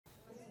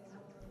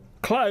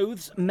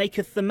Clothes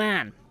maketh the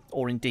man,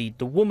 or indeed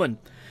the woman,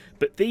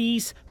 but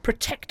these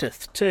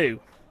protecteth too.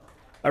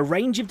 A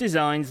range of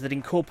designs that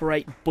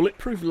incorporate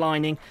bulletproof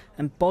lining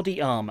and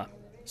body armour,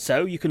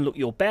 so you can look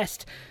your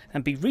best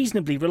and be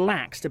reasonably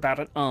relaxed about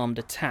an armed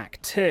attack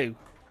too.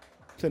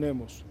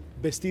 Tenemos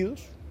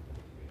vestidos,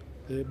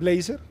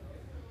 blazer.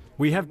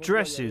 We have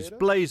dresses,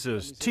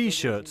 blazers,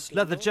 t-shirts,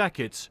 leather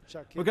jackets.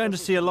 We're going to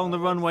see along the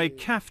runway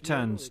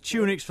kaftans,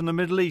 tunics from the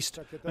Middle East,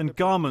 and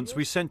garments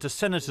we sent to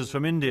senators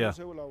from India.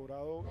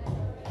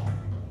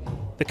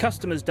 The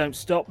customers don't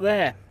stop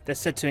there. They're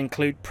said to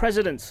include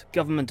presidents,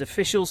 government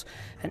officials,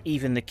 and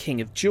even the King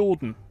of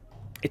Jordan.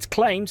 It's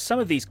claimed some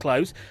of these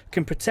clothes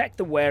can protect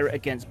the wearer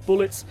against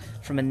bullets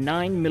from a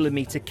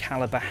 9mm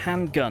caliber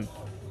handgun.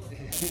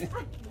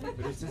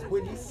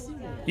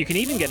 You can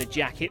even get a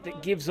jacket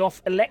that gives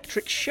off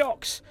electric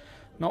shocks.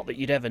 Not that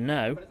you'd ever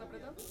know.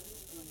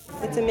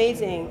 It's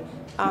amazing.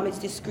 It's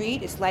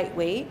discreet, it's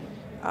lightweight.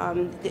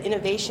 The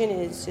innovation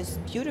is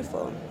just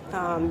beautiful.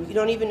 You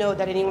don't even know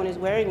that anyone is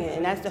wearing it,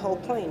 and that's the whole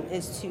point,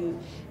 is to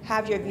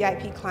have your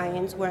VIP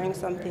clients wearing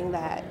something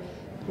that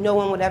no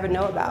one would ever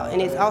know about,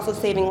 and it's also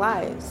saving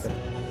lives.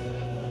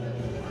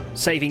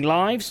 Saving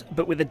lives,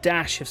 but with a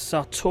dash of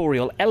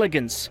sartorial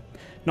elegance.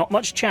 Not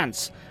much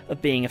chance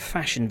of being a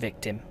fashion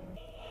victim.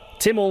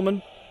 Tim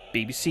Allman,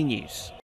 BBC News.